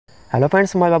Hello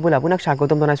friends, মই বাবুল আপোনাক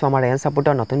স্বাগতম জনাইছো আমাৰ এন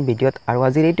সাপোৰ্টৰ নতুন ভিডিঅত আৰু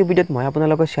আজিৰ এইটো ভিডিঅত মই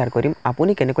আপোনালোকৰ লগত শেয়াৰ কৰিম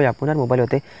আপুনি কেনেকৈ আপোনাৰ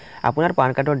মোবাইলতে আপোনাৰ পান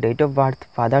কাৰ্ডৰ date of birth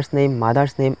ফাদাৰ্স name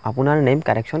mothers name আপোনাৰ নেম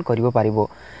কাৰেকশন কৰিব পাৰিব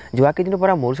যোৱা কেইদিনৰ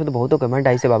পৰা মোৰ ওচৰত বহুতো কমেন্ট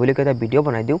আহিছে ভাবিলো এটা ভিডিঅ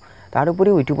বনাই দিও তাৰ উপৰি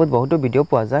ইউটিউবত বহুতো ভিডিঅ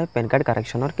পোৱা যায় পেন কাৰ্ড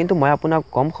কাৰেকশনৰ কিন্তু মই আপোনাক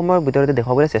কম সময়ৰ ভিতৰতে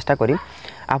দেখাবলৈ চেষ্টা কৰিম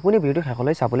আপুনি ভিডিঅটো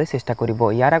শেষলৈ চাবলৈ চেষ্টা কৰিব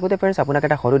ইয়াৰ আগতে फ्रेंड्स আপোনাক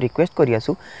এটা সৰু ৰিকুৱেষ্ট কৰি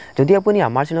আছো যদি আপুনি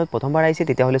আমাৰ চেনেলত প্ৰথমবাৰ আহিছে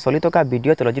তেতিয়া হলে চলি থকা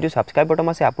ভিডিঅ তলত যিটো সাবস্ক্ৰাইব বটন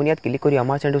আছে আপুনি ইয়াত ক্লিক কৰি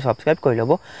আমাৰ চেনেলটো সাবস্ক্ৰাইব কৰি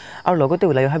লব আৰু লগতে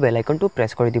ওলাই অহা বেল আইকনটো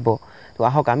প্ৰেছ কৰি দিব তো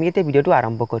আহক আমি এতিয়া ভিডিঅটো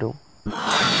আৰম্ভ কৰো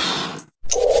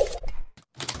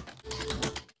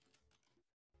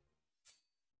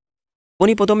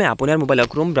আপুনি প্ৰথমে আপোনাৰ মোবাইলৰ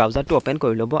ক্ৰোম ব্ৰাউজাৰটো ওপেন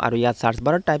কৰি লব আৰু ইয়াত সাৰ্চ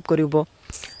বাৰত টাইপ কৰিব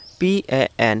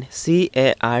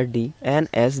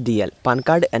PANCARDNSDL পান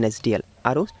কাৰ্ড NSDL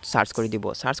আৰু সাৰ্চ কৰি দিব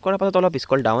সাৰ্চ কৰাৰ পাছত অলপ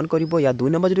স্ক্ৰল ডাউন কৰিব ইয়া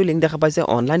 2 নম্বৰ যেটো লিংক দেখা পাইছে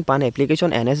অনলাইন পান এপ্লিকেশন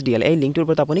NSDL এই লিংকটোৰ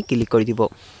ওপৰত আপুনি ক্লিক কৰি দিব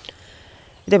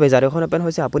এটা বেজাৰ এখন ওপেন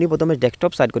হৈছে আপুনি প্ৰথমে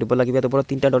ডেস্কটপ সাইড কৰিব লাগিব ইয়াৰ ওপৰত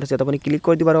তিনটা ডট আছে আপুনি ক্লিক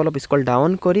কৰি দিব আৰু অলপ স্ক্ৰল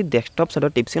ডাউন কৰি ডেস্কটপ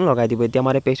সাইডৰ টিপসিন লগাই দিব এতিয়া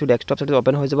আমাৰ পেজটো ডেস্কটপ সাইডত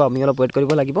ওপেন হৈ যাব আমি অলপ ওয়েট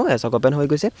কৰিব লাগিব এসক ওপেন হৈ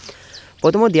গৈছে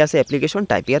প্ৰথমে দিয়া আছে এপ্লিকেশন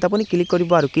টাইপ ইয়াত আপুনি ক্লিক কৰিব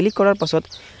আৰু ক্লিক কৰাৰ পাছত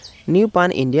new PAN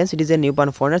Indian citizen new PAN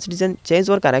foreigner citizen change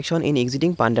or কাৰেকশন in existing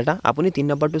PAN data আপুনি 3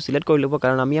 নম্বৰটো সিলেক্ট কৰি লব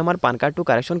কাৰণ আমি আমাৰ পান কাৰ্ডটো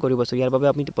কাৰেকশন কৰিব আছে ইয়াৰ বাবে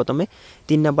আপুনি প্ৰথমে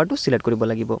 3 নম্বৰটো সিলেক্ট কৰিব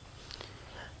লাগিব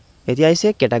এতিয়া আছে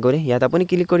ক্যাটাগৰী ইয়াত আপুনি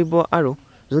ক্লিক কৰিব আৰু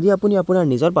যদি আপুনি আপোনাৰ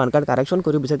নিজৰ পান কাৰ্ড কাৰেকশন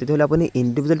কৰিব বিচাৰে তেতিয়াহলে আপুনি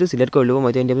ইন্ডিভিজুৱেলটো সিলেক্ট কৰি লব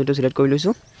মই ইন্ডিভিজুৱেলটো সিলেক্ট কৰি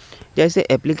লৈছো এতিয়া আছে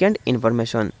এপ্লিকেন্ট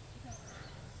ইনফৰমেশন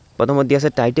প্ৰথমত দিয়া আছে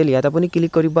টাইটেল ইয়াত আপুনি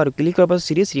ক্লিক কৰিব আৰু ক্লিক কৰাৰ পাছত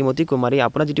শ্ৰী শ্ৰীমতী কুমাৰী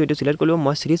আপোনাৰ যেটো এটো সিলেক্ট কৰিব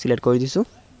মই শ্ৰী সিলেক্ট কৰি দিছো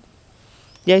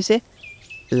এতিয়া আছে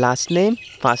লাষ্ট নেম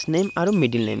ফাৰ্ষ্ট নেম আৰু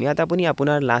মিডল নেম ইয়াত আপুনি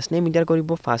আপোনাৰ লাষ্ট নেম এন্টাৰ কৰিব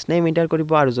ফাৰ্ষ্ট নেম এন্টাৰ কৰিব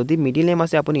আৰু যদি মিডল নেম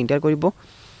আছে আপুনি এন্টাৰ কৰিব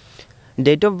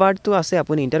ডেট অফ বাৰ্থ তো আছে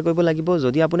আপুনি এন্টাৰ কৰিব লাগিব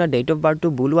যদি আপোনাৰ ডেট অফ বাৰ্থ তো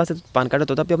ভুল আছে পান কাৰ্ডত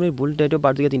তথাপি আপুনি ভুল ডেট অফ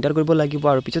বাৰ্থ ইয়াত এন্টাৰ কৰিব লাগিব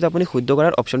আৰু পিছত আপুনি শুদ্ধ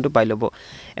কৰাৰ অপচনটো পাই লব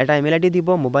এটা ইমেল আইডি দিব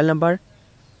মোবাইল নাম্বাৰ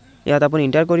ইয়াত আপুনি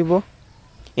এন্টাৰ কৰিব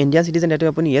ইন্ডিয়ান সিটিজেন এটো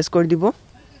আপুনি ইয়েস কৰি দিব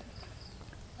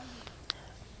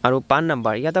আৰু পান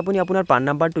নাম্বাৰ ইয়াত আপুনি আপোনাৰ পান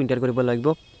নাম্বাৰটো এন্টাৰ কৰিব লাগিব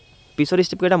পিছৰ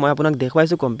স্টেপ কেটা মই আপোনাক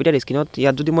দেখুৱাইছো কম্পিউটাৰ স্ক্ৰিনত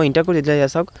ইয়াত যদি মই এন্টাৰ কৰি দিলে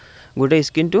চাওক গোটে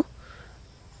স্ক্ৰিনটো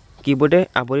কিবোৰ্ডে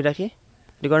আবৰি ৰাখে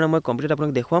কাৰণ মই কম্পিউটাৰত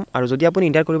আপোনাক দেখুৱাম আৰু যদি আপুনি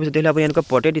এন্টাৰ কৰিব বিচাৰে আপুনি এনেকুৱা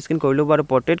পোৰ্ট্ৰেট স্ক্ৰিন কৰি লব আৰু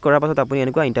পোৰ্ট্ৰেট কৰাৰ পাছত আপুনি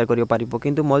এনেকুৱা এন্টাৰ কৰিব পাৰিব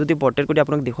কিন্তু মই যদি পোৰ্ট্ৰেট কৰি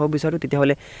আপোনাক দেখুৱাব বিচাৰো তেতিয়া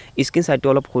হলে স্ক্ৰিন সাইজটো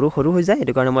অলপ সৰু হৈ যায়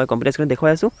এটো কাৰণে মই কম্পিউটাৰ স্ক্ৰিন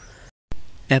দেখুৱাই আছো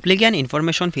এপ্লিকেন্ট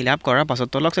ইনফৰমেশন ফিল আপ কৰাৰ পাছত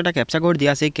তলক এটা ক্যাপচা কোড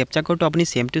দিয়া আছে ক্যাপচা কোডটো আপুনি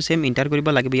সেম টু সেম এন্টাৰ কৰিব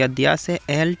লাগিব ইয়াত দিয়া আছে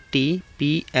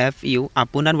LTPFU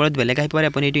আপোনাৰ ৱৰ্ড বেলেগ আহি পাৰে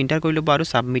আপুনি এটো এন্টাৰ কৰি লব আৰু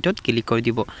সাবমিটত ক্লিক কৰি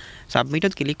দিব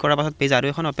সাবমিটত ক্লিক কৰাৰ পাছত পেজ আৰু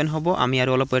এখন ওপেন হ'ব আমি আৰু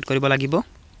অলপ ওয়েট কৰিব লাগিব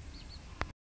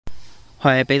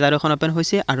হয় পেজ আৰু এখন ওপেন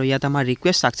হৈছে আৰু ইয়াত আমাৰ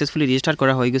ৰিকুৱেষ্ট সাকসেসফুলি ৰেজিস্টাৰ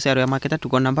কৰা হৈ গৈছে আৰু আমাক এটা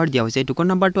টোকন নাম্বাৰ দিয়া হৈছে এই টোকন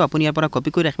নাম্বাৰটো আপুনি ইয়াৰ পৰা কপি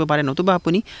কৰি ৰাখিব পাৰে নতুবা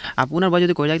আপুনি আপোনাৰ বাজে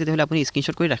যদি কৰি ৰাখে তেতিয়াহলে আপুনি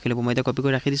স্ক্ৰিনশ্বট কৰি ৰাখি লব মই এটা কপি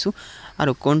কৰি ৰাখি দিছো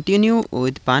আৰু continue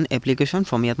with PAN application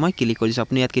from ইয়াত মই ক্লিক কৰিছো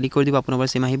আপুনি ইয়াত ক্লিক কৰি দিব আপোনাৰ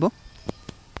সিম আহিব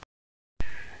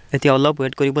এতিয়া অলপ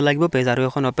ওয়েট কৰিব লাগিব পেজ আৰু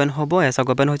এখন ওপেন হ'ব এসক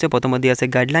ওপেন হৈছে প্ৰথমত দিয়া আছে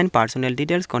guideline personal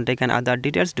details contact and other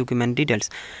details document details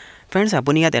friends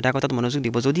আপুনি ইয়াত এটা কথাত মনোযোগ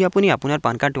দিব যদি আপুনি আপোনাৰ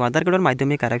পান কাৰ্ড আধাৰ কাৰ্ডৰ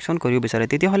মাধ্যমে কাৰেকশন কৰিব বিচাৰে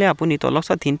তেতিয়া হলে আপুনি তলক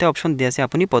তিনটা অপচন দিয়া আছে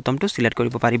আপুনি প্ৰথমটো সিলেক্ট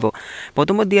কৰিব পাৰিব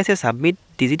প্ৰথমত দিয়া আছে submit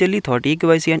digitally 30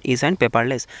 KYC and ই-সাইন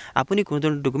paperless আপুনি কোনো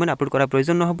ডকুমেন্ট আপলোড কৰাৰ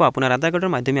প্ৰয়োজন নহব আপোনাৰ আধাৰ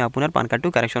কাৰ্ডৰ মাধ্যমে আপোনাৰ পান কাৰ্ডটো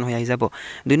কাৰেকশন হৈ আহি যাব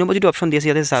দুই নম্বৰ যেটো অপচন দিয়া আছে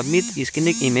ইয়াতে সাবমিট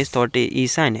স্ক্যানিং ইমেজ 30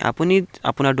 ই-সাইন আপুনি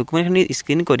আপোনাৰ ডকুমেন্টখিনি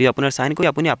স্ক্যান কৰি আপোনাৰ সাইন কৰি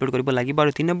আপুনি আপলোড কৰিব লাগিব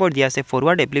আৰু 3 নম্বৰ দিয়া আছে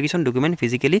ফৰৱাৰ্ড এপ্লিকেশন ডকুমেন্ট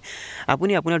ফিজিক্যালি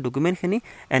আপুনি আপোনাৰ ডকুমেন্টখিনি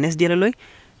NSDL লৈ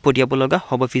পঠিয়াব লগা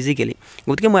হ'ব ফিজিক্যালি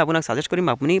গতিকে মই আপোনাক সাজেষ্ট কৰিম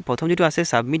আপুনি প্ৰথম যেটো আছে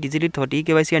submit digitally 30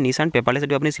 KYC and ই-সাইন paperless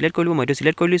যেটো আপুনি সিলেক্ট কৰি লব মই এটো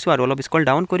সিলেক্ট কৰি লৈছো আৰু অলপ স্ক্ৰল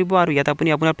ডাউন কৰিব আৰু ইয়াত আপুনি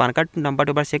আপোনাৰ পান কাৰ্ড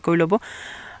নাম্বাৰটো বাৰ চেক কৰি লব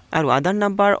আৰু আধাৰ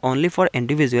নাম্বাৰ অনলি ফৰ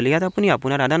ইন্ডিভিজুৱেল ইয়াত আপুনি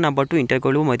আপোনাৰ আধাৰ নাম্বাৰটো এন্টাৰ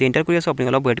কৰি লব মই এটো এন্টাৰ কৰি আছো আপুনি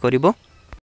অলপ ওয়েট কৰিব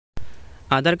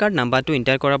আধাৰ কাৰ্ড নাম্বাৰটো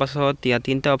এন্টাৰ কৰাৰ পাছত ইয়াত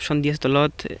তিনটা অপচন দি আছে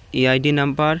তলত EID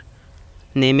নাম্বাৰ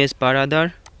নেম ইজ পাৰ আধাৰ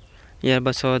ইয়াৰ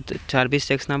পাছত সাৰ্ভিস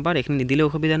টেক্স নাম্বাৰ এখিনি নিদিলে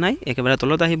অসুবিধা নাই একেবাৰে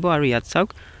তলত আহিব আৰু ইয়াত চাওক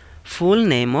ফুল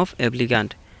নেম অফ এপ্লিকেন্ট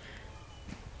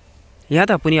ইয়াত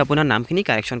আপুনি আপোনাৰ নামখিনি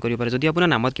কাৰেকশন কৰিব পাৰে যদি আপোনাৰ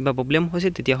নামত কিবা প্ৰবলেম হৈছে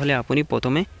তেতিয়া হলে আপুনি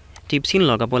প্ৰথমে টিপসিন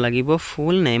লগাব লাগিব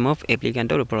ফুল নেম অফ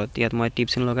এপ্লিকেন্টৰ ওপৰত ইয়াত মই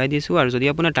টিপসিন লগাই দিছো আৰু যদি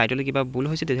আপোনাৰ টাইটেলত কিবা ভুল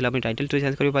হৈছে তেতিয়া আপুনি টাইটেলটো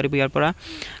চেঞ্জ কৰিব পাৰিব ইয়াৰ পৰা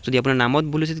যদি আপোনাৰ নামত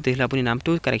ভুল হৈছে তেতিয়া আপুনি নামটো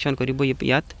কাৰেকশন কৰিব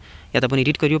ইয়াত আপুনি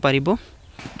এডিট কৰিব পাৰিব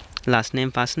লাষ্ট নেম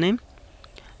ফাৰ্ষ্ট নেম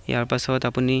ইয়াৰ পাছত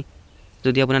আপুনি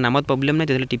যদি আপোনাৰ নামত প্ৰবলেম নাই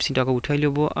তেতিয়া টিপসিনটো আকৌ উঠাই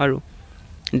লব আৰু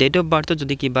ডেট অফ বাৰ্থত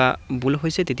যদি কিবা ভুল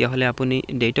হৈছে তেতিয়া হলে আপুনি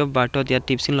ডেট অফ বাৰ্থত ইয়াত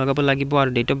টিপসিন লগাব লাগিব আৰু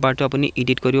ডেট অফ বাৰ্থটো আপুনি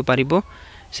এডিট কৰিব পাৰিব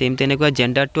সেম তেনেকুৱা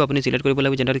জেন্ডাৰটো আপুনি সিলেক্ট কৰিব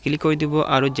লাগিব জেন্ডাৰ ক্লিক কৰি দিব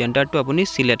আৰু জেন্ডাৰটো আপুনি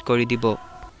সিলেক্ট কৰি দিব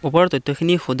ওপৰৰ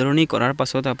তথ্যখিনি শুধৰণি কৰাৰ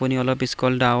পাছত আপুনি অলপ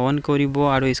স্ক্ৰল ডাউন কৰিব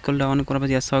আৰু স্ক্ৰল ডাউন কৰাৰ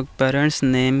পাছত ইয়াত পেৰেন্টস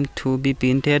name two B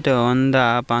printed on the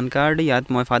PAN card ইয়াত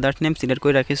মই ফাদাৰ্স নেম সিলেক্ট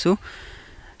কৰি ৰাখিছো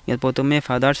ইয়াত প্ৰথমে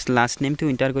ফাদাৰ্ছ লাষ্ট নেমটো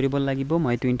এণ্টাৰ কৰিব লাগিব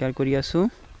মই এইটো এণ্টাৰ কৰি আছোঁ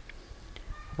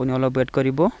আপুনি অলপ ৱেট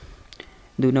কৰিব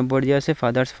 2 নম্বৰ দিয়া আছে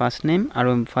ফাদাৰ্ছ ফাৰ্ষ্ট নেম আৰু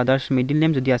ফাদাৰ্ছ মিডল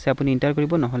নেম যদি আছে আপুনি এণ্টাৰ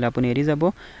কৰিব নহলে আপুনি এৰি যাব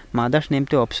মাদাৰ্ছ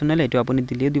নেমটো অপচনেল এটো আপুনি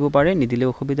দিলেও দিব পাৰে নিদিলে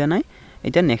অসুবিধা নাই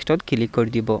এটা নেক্সটত ক্লিক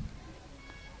কৰি দিব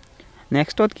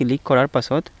নেক্সটত ক্লিক কৰাৰ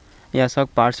পাছত ইয়া সক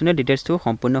পাৰ্সোনেল ডিটেইলছটো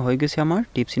সম্পূৰ্ণ হৈ গৈছে আমাৰ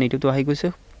টিপছ নিটোটো আহি গৈছে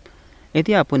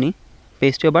এতিয়া আপুনি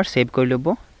পেজটো এবাৰ সেভ কৰি লব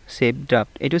সেভ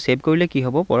ড্ৰাফট এটো সেভ কৰিলে কি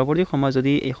হ'ব পৰৱৰ্তী সময়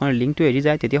যদি এখন লিংকটো এৰি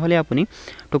যায় তেতিয়া হলে আপুনি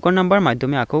টোকন নাম্বাৰ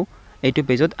মাধ্যমে আকৌ এইটো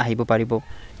পেজত আহিব পাৰিব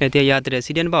এতিয়া ইয়াত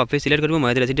ৰেসিডেন্ট বা অফিস সিলেক্ট কৰিব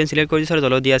মই ৰেসিডেন্ট সিলেক্ট কৰিছো আৰু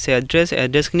তলত দিয়া আছে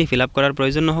এড্ৰেছখিনি ফিল আপ কৰাৰ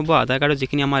প্ৰয়োজন নহব আধাৰ কাৰ্ডত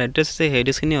যিখিনি আমাৰ এড্ৰেছ আছে সেই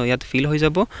এড্ৰেছখিনি ইয়াত ফিল হৈ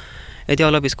যাব এতিয়া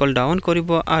অলপ স্ক্ৰল ডাউন কৰিব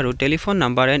আৰু telephone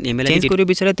number and email change কৰিব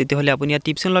বিচাৰে তেতিয়াহলে আপুনি ইয়াত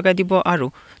টিপছন লগাই দিব আৰু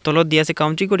তলত দিয়া আছে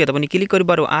কাউন্ট্ৰি কোড ইয়াত আপুনি ক্লিক কৰিব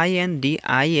আৰু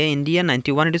INDIA ইণ্ডিয়া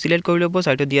 91 এটো সিলেক্ট কৰি ল'ব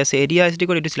সাইডত দিয়া আছে এৰিয়া SD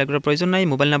কোড এটো সিলেক্ট কৰাৰ প্ৰয়োজন নাই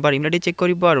mobile number email ID check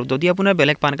কৰিব আৰু যদি আপোনাৰ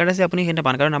বেলেগ পান কাৰ্ড আছে আপুনি হেনে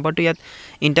পান কাৰ্ডৰ নাম্বাৰটো ইয়াত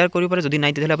এন্টাৰ কৰিব পাৰে যদি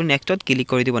নাই তেতিয়াহলে আপুনি নেক্সটত ক্লিক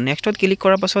কৰি দিব নেক্সটত ক্লিক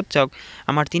কৰাৰ পাছত চাওক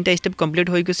আমাৰ তিনটা স্টেপ কমপ্লিট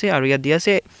হৈ গৈছে আৰু ইয়াত দিয়া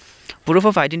আছে proof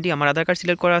of identity আমাৰ আধাৰ কাৰ্ড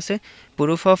সিলেক্ট কৰা আছে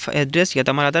proof of address ইয়াত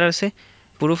আমাৰ আধাৰ আছে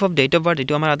proof of date of birth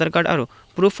এটো আমাৰ আধাৰ কাৰ্ড আৰু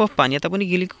proof of PAN ইয়াত আপুনি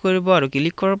ক্লিক কৰিব আৰু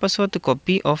ক্লিক কৰাৰ পাছত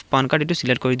কপি অফ PAN কাৰ্ড এটো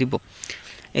সিলেক্ট কৰি দিব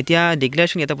এতিয়া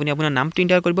ডিক্লেৰেশন ইয়াত আপুনি আপোনাৰ নামটো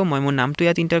এন্টাৰ কৰিব মই মোৰ নামটো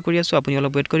ইয়াত এন্টাৰ কৰি আছো আপুনি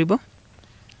অলপ ৱেট কৰিব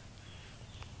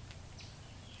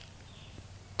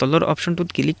তলৰ অপচনটোত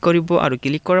ক্লিক কৰিব আৰু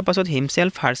ক্লিক কৰাৰ পাছত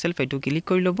হিমসেলফ হাৰসেলফ এটো ক্লিক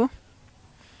কৰি ল'ব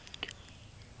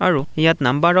আৰু ইয়াত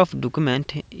নাম্বাৰ অফ ডকুমেন্ট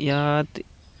ইয়াত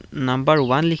নাম্বাৰ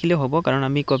 1 লিখিলে হ'ব কাৰণ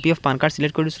আমি copy of PAN card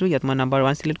select কৰিছো ইয়াত মই নাম্বাৰ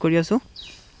 1 সিলেক্ট কৰি আছো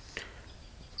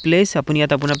প্লেস আপুনি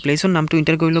ইয়াত আপোনাৰ প্লেসৰ নামটো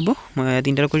এন্টাৰ কৰি ল'ব মই ইয়াত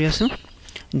এন্টাৰ কৰি আছো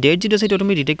ডেট যেটো আছে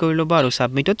তুমি ডিটেক্ট কৰি ল'ব আৰু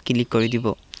সাবমিটত ক্লিক কৰি দিব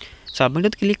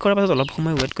সাবমিটত ক্লিক কৰাৰ পাছত অলপ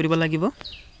সময় ৱেট কৰিব লাগিব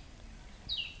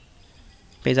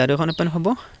পেজ আৰু এখন ওপেন হ'ব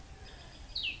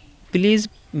please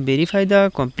verify da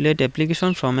complete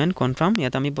application from and confirm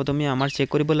ইয়াত আমি প্ৰথমে আমাৰ চেক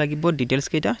কৰিব লাগিব ডিটেইলছ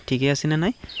কেইটা ঠিকই আছে নে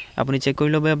নাই আপুনি চেক কৰি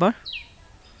ল'ব এবাৰ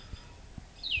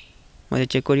মই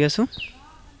চেক কৰি আছো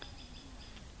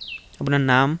আপোনাৰ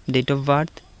নাম ডেট অফ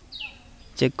বাৰ্থ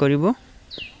চেক কৰিব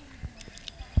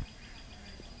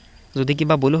যদি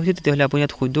কিবা ভুল হৈছে তেতিয়াহলে আপুনি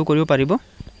ইয়াত শুদ্ধ কৰিব পাৰিব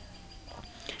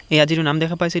এই আজিৰ নাম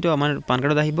দেখা পাইছে এটো আমাৰ পান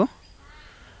কাৰ্ডত আহিব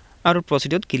আৰু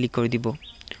প্ৰসিডত ক্লিক কৰি দিব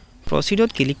প্ৰসিডত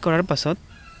ক্লিক কৰাৰ পাছত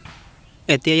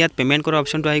এতিয়া ইয়াত পেমেন্ট কৰা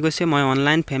অপচনটো আহি গৈছে মই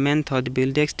অনলাইন পেমেন্ট থত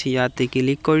বিল টেক্সট ইয়াত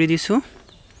ক্লিক কৰি দিছো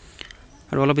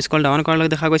আৰু অলপ স্ক্ৰল ডাউন কৰাৰ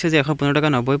লগে দেখা গৈছে যে 115 টকা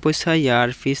 90 পইচা ইয়াৰ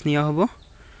ফিস নিয়া হ'ব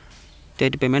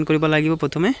তেটো পেমেন্ট কৰিব লাগিব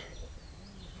প্ৰথমে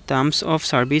টাৰ্মছ অফ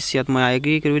সাৰ্ভিস ইয়াত মই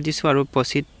এগ্ৰি কৰি দিছো আৰু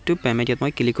প্ৰসিড টু পেমেন্ট ইয়াত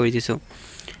মই ক্লিক কৰি দিছো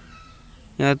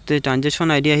ইয়াত ট্ৰানজেকচন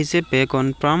আইডি আহিছে পে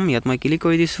কনফাৰ্ম ইয়াত মই ক্লিক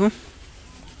কৰি দিছো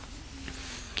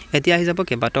এতিয়া আহি যাব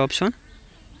কেবাটা অপচন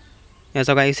ইয়াত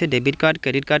আহিছে debit card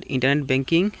credit card internet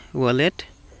banking wallet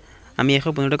আমি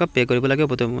 115 টকা পে কৰিব লাগিব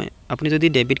প্ৰথমে আপুনি যদি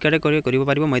ডেবিট কাৰ্ডে কৰিব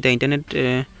পাৰিব মই এটা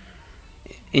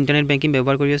ইন্টাৰনেট বেংকিং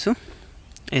ব্যৱহাৰ কৰি আছো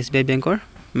SBI বেংকৰ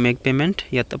মেক পেমেন্ট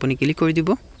ইয়াত আপুনি ক্লিক কৰি দিব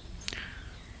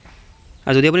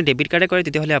আৰু যদি আপুনি ডেবিট কাৰ্ডে কৰে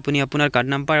তেতিয়াহলে আপুনি আপোনাৰ কাৰ্ড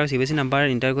নাম্বাৰ আৰু CVC নাম্বাৰ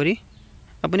এন্টাৰ কৰি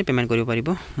আপুনি পেমেন্ট কৰিব পাৰিব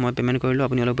মই পেমেন্ট কৰিলো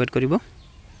আপুনি অলপ ৱেট কৰিব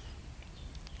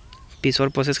পিছৰ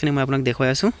প্ৰসেছখিনি মই আপোনাক দেখাই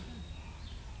আছো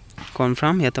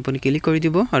কনফাৰ্ম ইয়াত আপুনি ক্লিক কৰি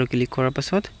দিব আৰু ক্লিক কৰাৰ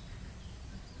পাছত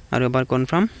আৰু এবাৰ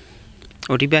কনফাৰ্ম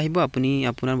OTP আহিব আপুনি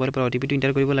আপোনাৰ মোবাইলৰ পৰা OTP টো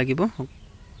এন্টাৰ কৰিব লাগিব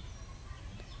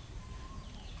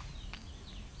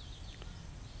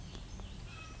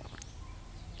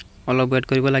অলপ ৱেট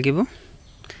কৰিব লাগিব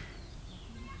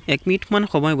 1 মিনিট মান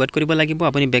সময় ৱেট কৰিব লাগিব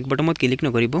আপুনি বেক বটমত ক্লিক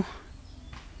নকৰিব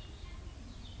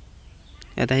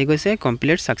এটা হৈ গৈছে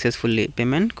কমপ্লিট সাকসেসফুলি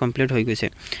পেমেন্ট কমপ্লিট হৈ গৈছে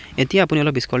এতিয়া আপুনি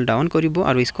অলপ স্ক্ৰল ডাউন কৰিব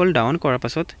আৰু স্ক্ৰল ডাউন কৰাৰ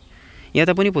পাছত ইয়াত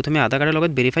আপুনি প্ৰথমে আধাৰ কাৰ্ডৰ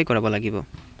লগত ভেৰিফাই কৰাব লাগিব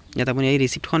ইয়াত আপুনি এই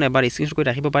ৰিসিপ্টখন এবাৰ স্ক্ৰিনশ্বট কৰি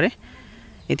ৰাখিব পাৰে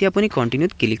এতিয়া আপুনি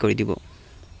কন্টিনিউত ক্লিক কৰি দিব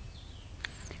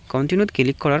কন্টিনিউত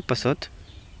ক্লিক কৰাৰ পাছত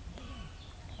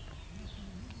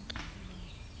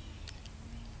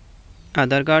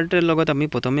আধাৰ কাৰ্ডৰ লগত আমি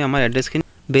প্ৰথমে আমাৰ এড্ৰেছখিনি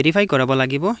ভেৰিফাই কৰাব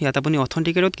লাগিব ইয়াত আপুনি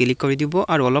অথেন্টিকেটত ক্লিক কৰি দিব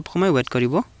আৰু অলপ সময় ৱেট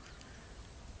কৰিব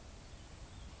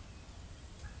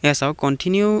এসা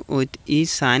কন্টিনিউ উইথ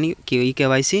সাইন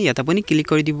KYC ইয়াত আপুনি ক্লিক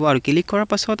কৰি দিব আৰু ক্লিক কৰাৰ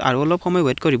পাছত আৰু অলপ সময়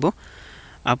ৱেট কৰিব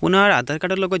আপোনাৰ আধাৰ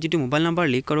কাৰ্ডৰ লগত যেটো মোবাইল নাম্বাৰ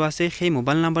লিংক কৰা আছে সেই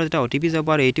মোবাইল নাম্বাৰ এটা OTP যাব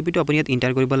আৰু OTP টো আপুনি ইয়াত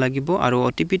এন্টাৰ কৰিব লাগিব আৰু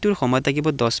OTP টোৰ সময় থাকিব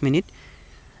 10 মিনিট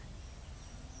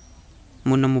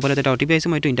মোৰ মোবাইলত এটা OTP আহিছে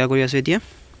মই এটো এন্টাৰ কৰি আছো এতিয়া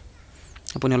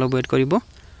আপুনি অলপ ৱেট কৰিব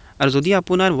আৰু যদি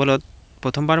আপোনাৰ মোবাইলত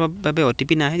প্ৰথমবাৰ বাবে OTP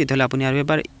নাহে তেতিয়াহলে আপুনি আৰু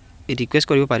এবাৰ ৰিকুৱেষ্ট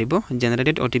কৰিব পাৰিব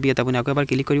জেনাৰেটেড OTP এটা আপুনি আকৌ এবাৰ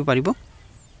ক্লিক কৰিব পাৰিব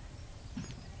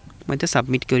মই এটা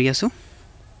সাবমিট কৰি আছো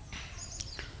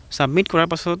সাবমিট কৰাৰ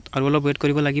পাছত আৰু অলপ ৱেট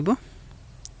কৰিব লাগিব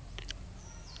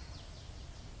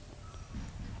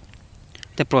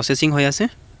এটা প্ৰসেসিং হৈ আছে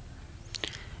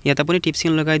ইয়াত আপুনি টিপছিং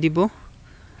লগাই দিব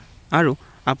আৰু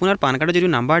আপোনাৰ পান কাৰ্ডৰ যিটো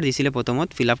নাম্বাৰ দিছিলে প্ৰথমত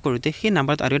ফিল আপ কৰোঁতে সেই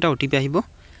নাম্বাৰত আৰু এটা OTP আহিব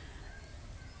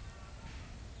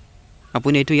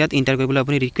আপুনি এইটো ইয়াত এণ্টাৰ কৰিবলৈ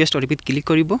আপুনি ৰিকুৱেষ্ট OTPত ক্লিক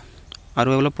কৰিব আৰু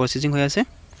অলপ প্ৰচেছিং হৈ আছে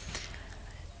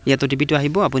ইয়াত OTPটো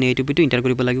আহিব আপুনি এই OTPটো এণ্টাৰ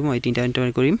কৰিব লাগিব মই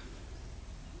এণ্টাৰ কৰিম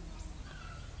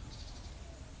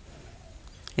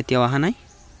এতিয়াও অহা নাই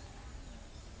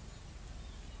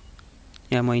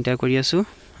এয়া মই এণ্টাৰ কৰি আছোঁ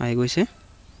আহি গৈছে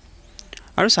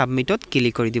আৰু সাবমিটত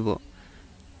ক্লিক কৰি দিব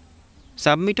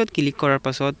সাবমিটত ক্লিক কৰাৰ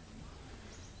পাছত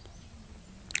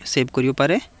সেভ কৰিব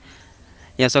পাৰে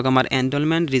ইয়া চাওক আমাৰ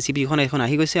এনৰলমেণ্ট ৰিচিপ্ট এখন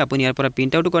আহি গৈছে আপুনি ইয়াৰ পৰা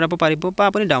প্ৰিণ্ট আউট কৰাব পাৰিব বা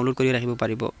আপুনি ডাউনলোড কৰি ৰাখিব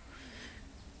পাৰিব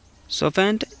সো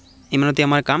ফ্ৰেণ্ড ইমানতে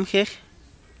আমাৰ কাম শেষ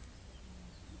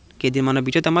কেইদিনমানৰ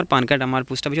ভিতৰত আমাৰ পান কাৰ্ড আমাৰ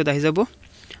পোষ্ট অফিচত আহি যাব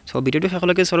সো ভিডিঅ'টো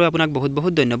শেষলৈকে চাই আপোনাক বহুত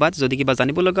বহুত ধন্যবাদ যদি কিবা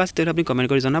জানিব লগা আছে তেতিয়াহ'লে আপুনি কমেণ্ট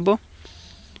কৰি জনাব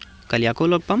কালি আকৌ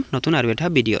লগ পাম নতুন আৰু এটা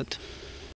ভিডিঅ'ত